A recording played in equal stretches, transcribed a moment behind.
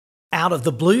Out of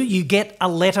the blue, you get a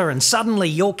letter and suddenly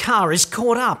your car is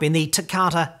caught up in the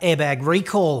Takata Airbag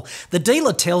Recall. The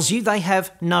dealer tells you they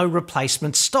have no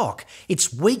replacement stock.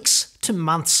 It's weeks to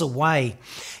months away.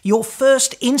 Your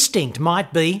first instinct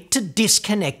might be to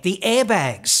disconnect the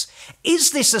airbags.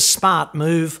 Is this a smart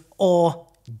move or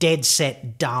dead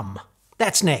set dumb?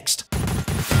 That's next.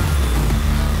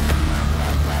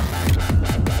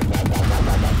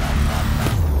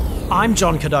 I'm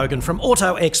John Cadogan from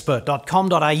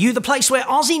autoexpert.com.au, the place where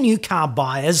Aussie new car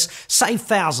buyers save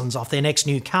thousands off their next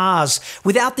new cars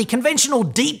without the conventional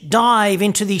deep dive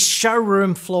into the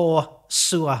showroom floor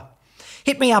sewer.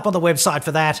 Hit me up on the website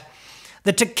for that.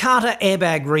 The Takata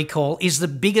Airbag Recall is the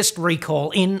biggest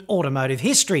recall in automotive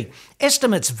history.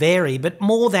 Estimates vary, but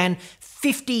more than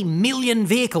 50 million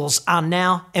vehicles are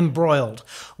now embroiled.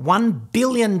 $1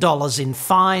 billion in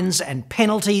fines and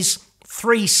penalties.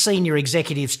 3 senior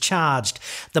executives charged.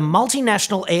 The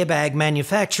multinational airbag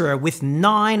manufacturer with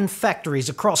 9 factories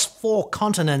across 4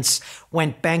 continents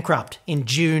went bankrupt in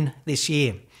June this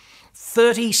year.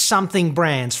 30-something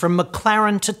brands from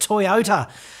McLaren to Toyota,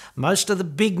 most of the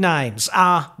big names,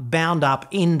 are bound up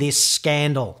in this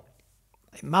scandal.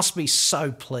 They must be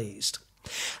so pleased.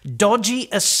 Dodgy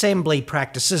assembly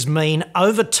practices mean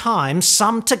over time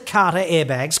some Takata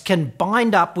airbags can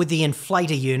bind up with the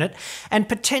inflator unit and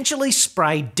potentially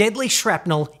spray deadly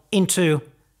shrapnel into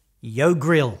your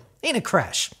grill in a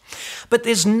crash. But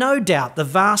there's no doubt the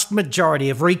vast majority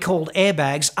of recalled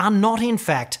airbags are not in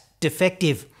fact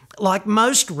defective. Like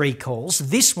most recalls,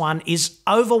 this one is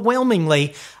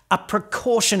overwhelmingly a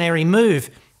precautionary move.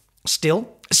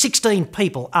 Still, 16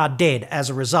 people are dead as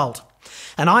a result.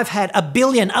 And I've had a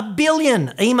billion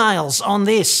emails on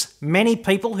this. Many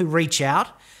people who reach out,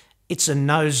 it's a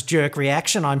nose-jerk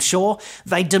reaction, I'm sure.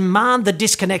 They demand the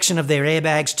disconnection of their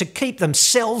airbags to keep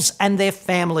themselves and their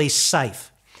families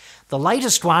safe. The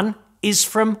latest one is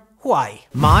from Hawaii.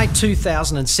 My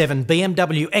 2007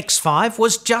 BMW X5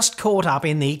 was just caught up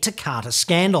in the Takata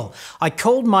scandal. I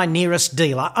called my nearest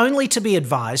dealer only to be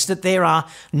advised that there are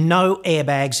no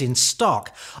airbags in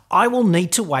stock. I will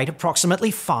need to wait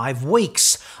approximately 5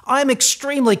 weeks. I am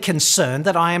extremely concerned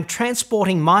that I am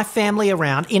transporting my family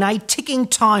around in a ticking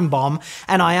time bomb,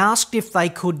 and I asked if they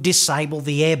could disable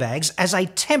the airbags as a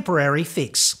temporary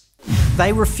fix.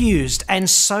 They refused, and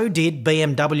so did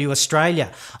BMW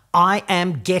Australia. I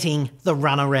am getting the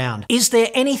runaround. Is there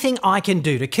anything I can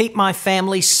do to keep my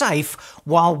family safe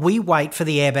while we wait for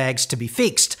the airbags to be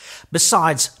fixed?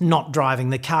 Besides not driving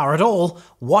the car at all,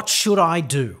 what should I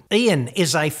do? Ian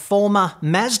is a former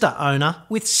Mazda owner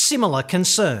with similar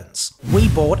concerns. We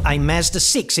bought a Mazda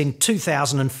 6 in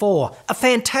 2004, a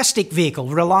fantastic vehicle,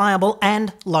 reliable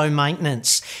and low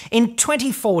maintenance. In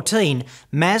 2014,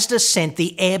 Mazda sent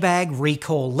the Airbag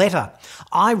Recall letter.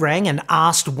 I rang and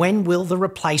asked when will the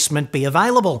replacement be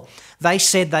available. They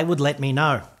said they would let me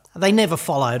know. They never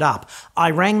followed up.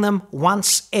 I rang them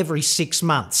once every 6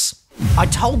 months. I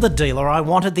told the dealer I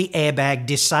wanted the airbag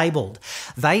disabled.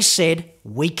 They said,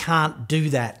 we can't do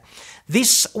that.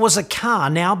 This was a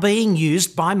car now being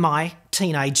used by my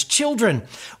teenage children.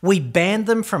 We banned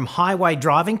them from highway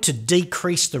driving to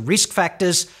decrease the risk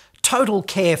factors. Total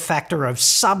care factor of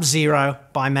sub-zero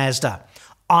by Mazda.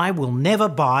 I will never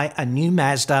buy a new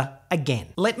Mazda again.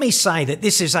 Let me say that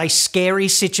this is a scary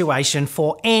situation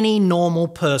for any normal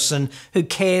person who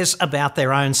cares about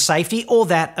their own safety or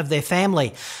that of their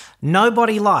family.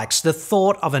 Nobody likes the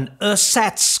thought of an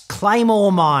ersatz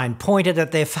Claymore mine pointed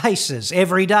at their faces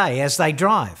every day as they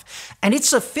drive. And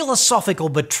it's a philosophical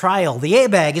betrayal. The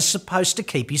airbag is supposed to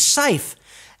keep you safe.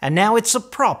 And now it's a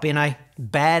prop in a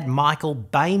bad Michael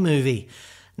Bay movie.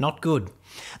 Not good.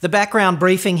 The background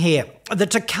briefing here. The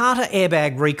Takata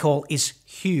Airbag Recall is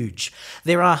huge.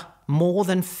 There are more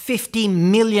than 50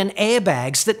 million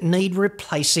airbags that need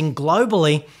replacing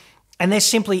globally, and there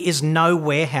simply is no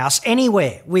warehouse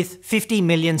anywhere with 50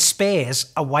 million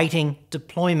spares awaiting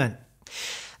deployment.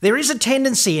 There is a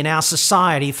tendency in our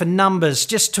society for numbers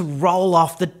just to roll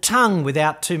off the tongue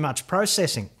without too much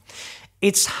processing.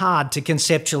 It's hard to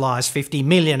conceptualise 50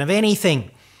 million of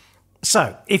anything.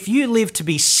 So, if you live to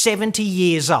be 70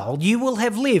 years old, you will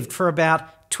have lived for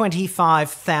about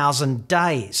 25,000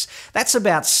 days. That's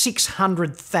about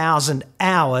 600,000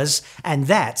 hours, and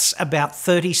that's about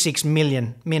 36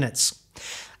 million minutes.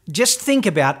 Just think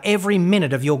about every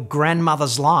minute of your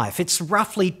grandmother's life. It's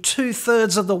roughly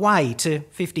 2/3 of the way to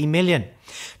 50 million.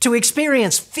 To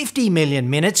experience 50 million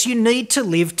minutes, you need to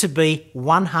live to be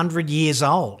 100 years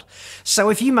old. So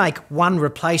if you make one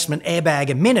replacement airbag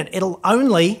a minute, it'll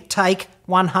only take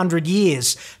 100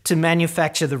 years to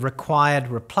manufacture the required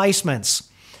replacements.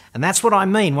 And that's what I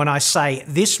mean when I say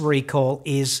this recall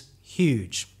is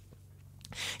huge.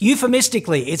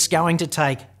 Euphemistically, it's going to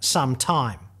take some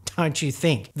time, don't you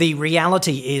think? The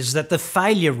reality is that the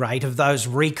failure rate of those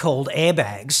recalled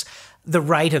airbags, the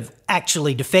rate of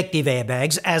actually defective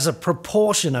airbags as a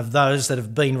proportion of those that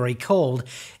have been recalled,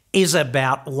 is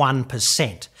about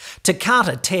 1%.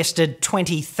 Takata tested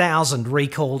 20,000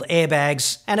 recalled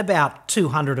airbags and about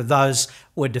 200 of those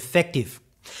were defective.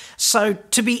 So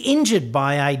to be injured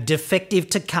by a defective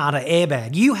Takata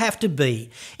airbag, you have to be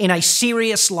in a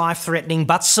serious life-threatening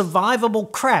but survivable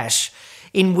crash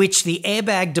in which the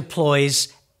airbag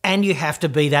deploys, and you have to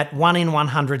be that 1 in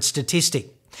 100 statistic.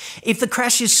 If the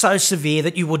crash is so severe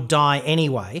that you would die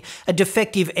anyway, a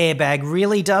defective airbag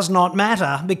really does not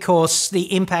matter because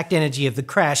the impact energy of the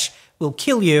crash will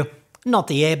kill you, not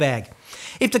the airbag.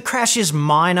 If the crash is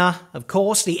minor, of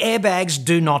course, the airbags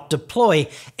do not deploy.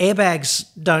 Airbags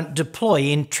don't deploy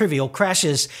in trivial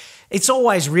crashes. It's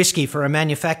always risky for a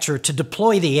manufacturer to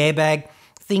deploy the airbag.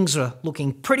 Things are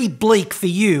looking pretty bleak for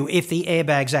you if the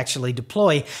airbags actually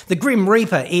deploy. The Grim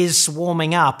Reaper is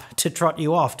warming up to trot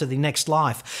you off to the next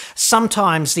life.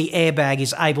 Sometimes the airbag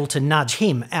is able to nudge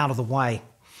him out of the way.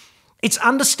 It's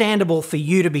understandable for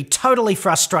you to be totally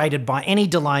frustrated by any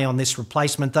delay on this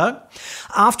replacement though.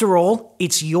 After all,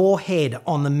 it's your head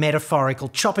on the metaphorical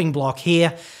chopping block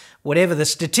here, whatever the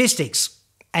statistics,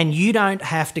 and you don't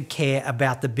have to care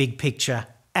about the big picture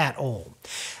at all.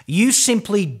 You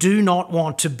simply do not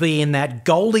want to be in that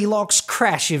Goldilocks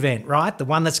crash event, right? The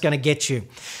one that's going to get you.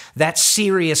 That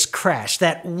serious crash,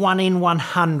 that 1 in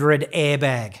 100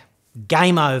 airbag.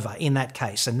 Game over in that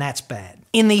case, and that's bad.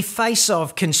 In the face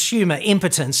of consumer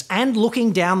impotence and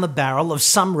looking down the barrel of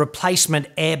some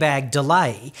replacement airbag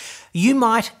delay, you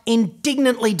might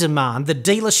indignantly demand the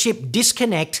dealership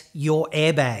disconnect your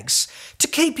airbags to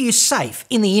keep you safe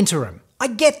in the interim. I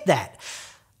get that.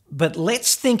 But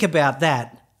let's think about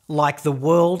that like the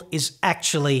world is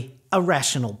actually a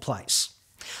rational place.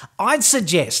 I'd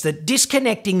suggest that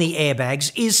disconnecting the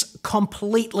airbags is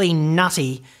completely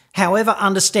nutty, however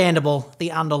understandable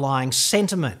the underlying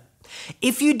sentiment.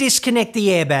 If you disconnect the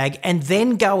airbag and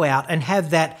then go out and have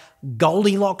that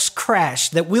Goldilocks crash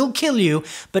that will kill you,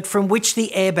 but from which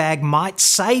the airbag might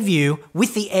save you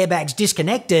with the airbags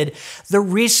disconnected, the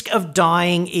risk of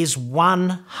dying is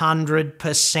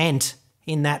 100%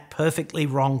 in that perfectly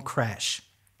wrong crash.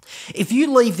 If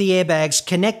you leave the airbags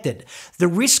connected, the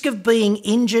risk of being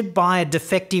injured by a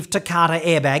defective Takata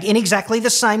airbag in exactly the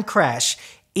same crash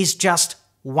is just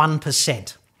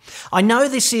 1%. I know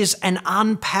this is an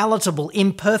unpalatable,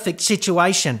 imperfect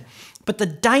situation, but the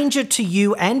danger to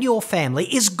you and your family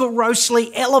is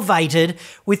grossly elevated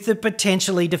with the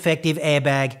potentially defective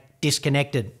airbag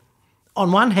disconnected.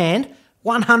 On one hand,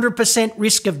 100%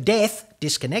 risk of death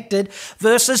disconnected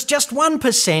versus just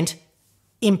 1%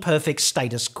 imperfect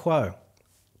status quo.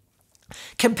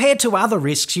 Compared to other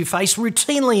risks you face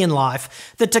routinely in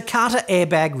life, the Takata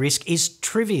airbag risk is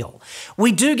trivial.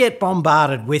 We do get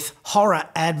bombarded with horror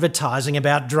advertising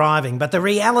about driving, but the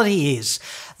reality is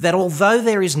that although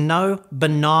there is no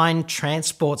benign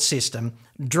transport system,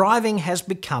 driving has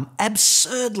become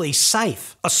absurdly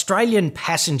safe. Australian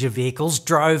passenger vehicles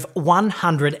drove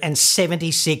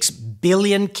 176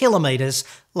 billion kilometres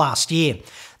last year.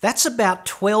 That's about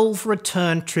 12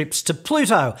 return trips to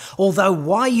Pluto, although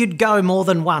why you'd go more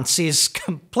than once is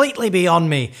completely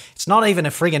beyond me. It's not even a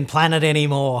friggin' planet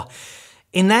anymore.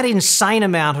 In that insane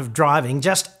amount of driving,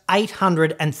 just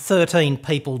 813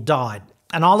 people died.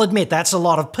 And I'll admit that's a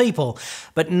lot of people,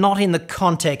 but not in the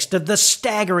context of the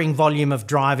staggering volume of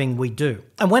driving we do.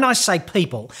 And when I say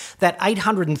people, that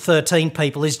 813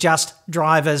 people is just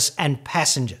drivers and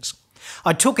passengers.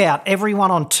 I took out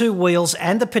everyone on two wheels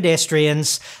and the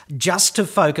pedestrians just to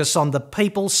focus on the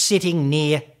people sitting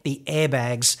near the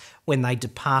airbags when they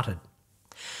departed.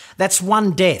 That's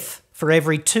one death for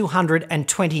every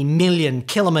 220 million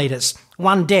kilometres,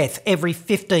 one death every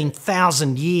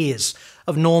 15,000 years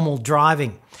of normal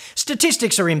driving.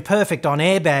 Statistics are imperfect on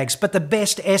airbags, but the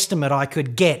best estimate I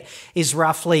could get is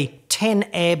roughly 10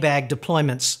 airbag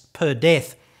deployments per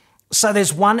death. So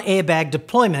there's one airbag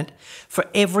deployment for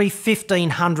every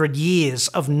 1,500 years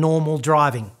of normal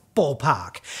driving,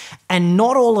 ballpark. And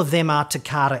not all of them are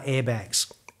Takata airbags.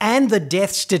 And the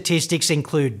death statistics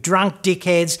include drunk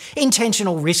dickheads,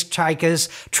 intentional risk takers,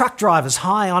 truck drivers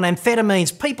high on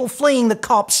amphetamines, people fleeing the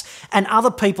cops, and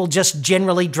other people just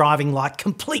generally driving like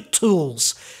complete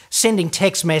tools, sending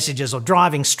text messages or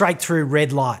driving straight through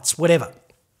red lights, whatever.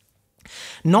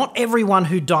 Not everyone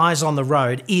who dies on the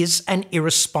road is an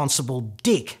irresponsible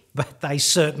dick, but they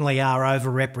certainly are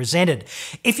overrepresented.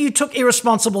 If you took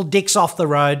irresponsible dicks off the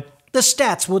road, the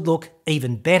stats would look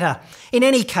even better. In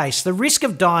any case, the risk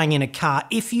of dying in a car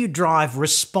if you drive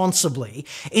responsibly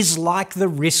is like the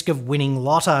risk of winning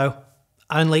lotto,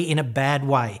 only in a bad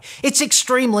way. It's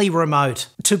extremely remote.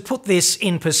 To put this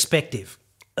in perspective,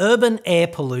 urban air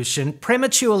pollution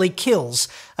prematurely kills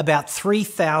about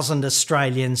 3,000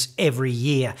 Australians every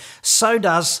year. So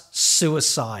does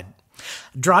suicide.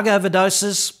 Drug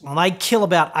overdoses, well, they kill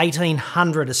about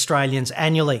 1,800 Australians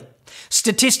annually.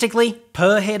 Statistically,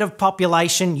 per head of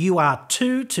population, you are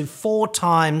 2 to 4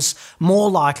 times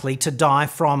more likely to die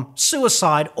from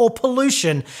suicide or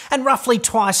pollution, and roughly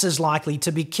twice as likely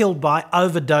to be killed by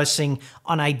overdosing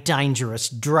on a dangerous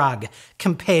drug,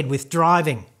 compared with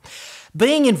driving.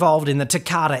 Being involved in the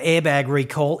Takata Airbag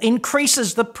Recall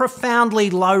increases the profoundly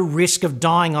low risk of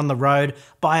dying on the road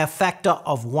by a factor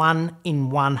of 1 in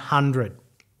 100.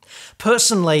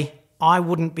 Personally, I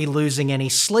wouldn't be losing any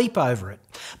sleep over it,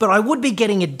 but I would be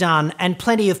getting it done, and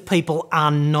plenty of people are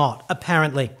not,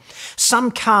 apparently. Some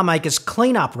car makers'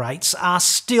 clean-up rates are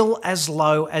still as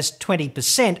low as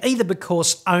 20%, either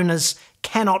because owners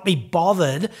cannot be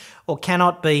bothered or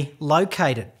cannot be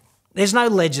located. There's no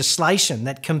legislation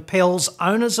that compels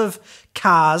owners of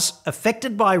cars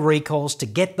affected by recalls to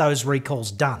get those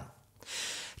recalls done.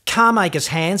 Car makers'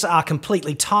 hands are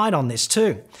completely tied on this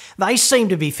too. They seem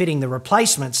to be fitting the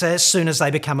replacements as soon as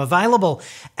they become available,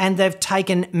 and they've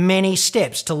taken many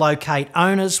steps to locate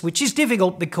owners, which is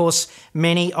difficult because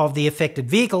many of the affected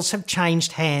vehicles have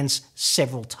changed hands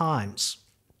several times.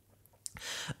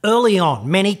 Early on,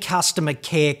 many customer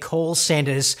care call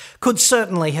centres could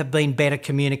certainly have been better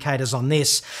communicators on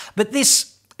this, but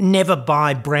this never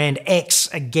buy brand X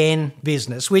again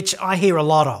business, which I hear a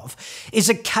lot of, is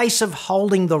a case of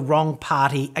holding the wrong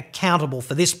party accountable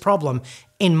for this problem,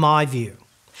 in my view.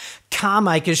 Car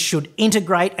makers should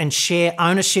integrate and share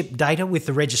ownership data with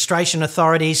the registration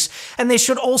authorities, and there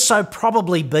should also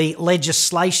probably be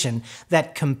legislation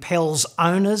that compels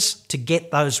owners to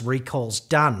get those recalls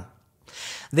done.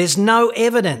 There's no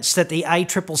evidence that the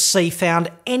ACCC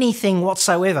found anything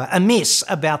whatsoever amiss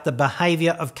about the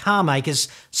behaviour of car makers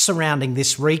surrounding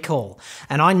this recall,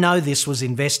 and I know this was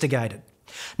investigated.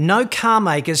 No car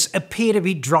makers appear to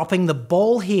be dropping the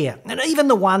ball here, and even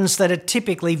the ones that are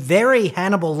typically very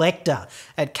Hannibal Lecter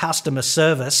at customer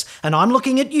service, and I'm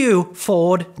looking at you,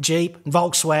 Ford, Jeep,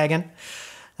 Volkswagen.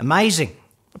 Amazing.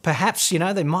 Perhaps,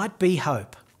 there might be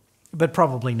hope, but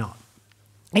probably not.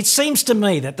 It seems to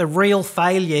me that the real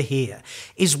failure here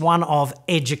is one of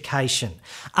education.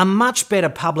 A much better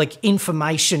public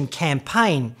information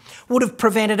campaign would have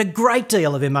prevented a great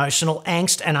deal of emotional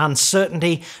angst and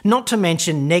uncertainty, not to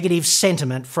mention negative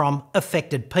sentiment from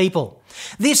affected people.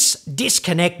 This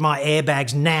disconnect my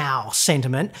airbags now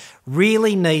sentiment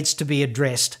really needs to be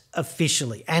addressed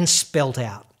officially and spelt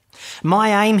out.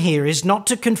 My aim here is not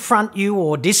to confront you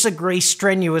or disagree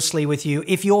strenuously with you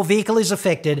if your vehicle is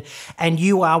affected and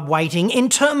you are waiting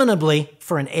interminably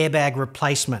for an airbag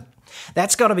replacement.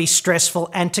 That's got to be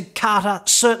stressful, and Takata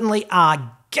certainly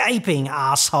are gaping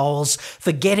assholes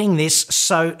for getting this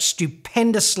so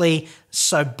stupendously,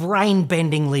 so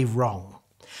brain-bendingly wrong.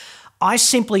 I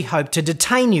simply hope to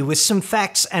detain you with some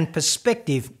facts and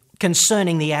perspective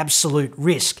concerning the absolute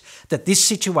risk that this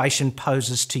situation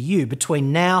poses to you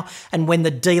between now and when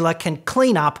the dealer can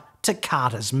clean up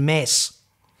Takata's mess.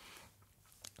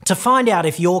 To find out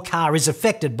if your car is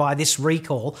affected by this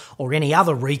recall or any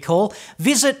other recall,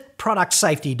 visit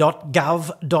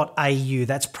productsafety.gov.au.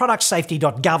 That's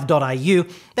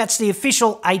productsafety.gov.au. That's the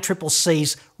official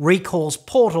ACCC's recalls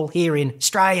portal here in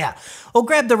Australia. Or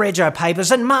grab the rego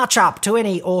papers and march up to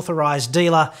any authorised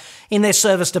dealer in their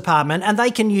service department, and they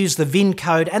can use the VIN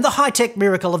code and the high-tech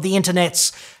miracle of the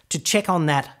internets to check on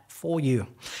that for you.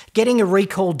 Getting a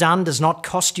recall done does not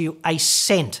cost you a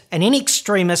cent, and in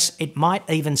extremis, it might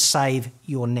even save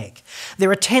your neck.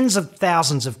 There are tens of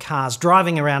thousands of cars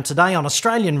driving around today on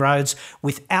Australian roads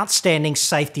with outstanding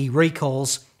safety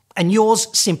recalls, and yours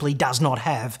simply does not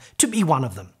have to be one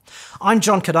of them. I'm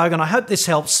John Cadogan. I hope this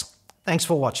helps. Thanks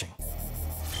for watching.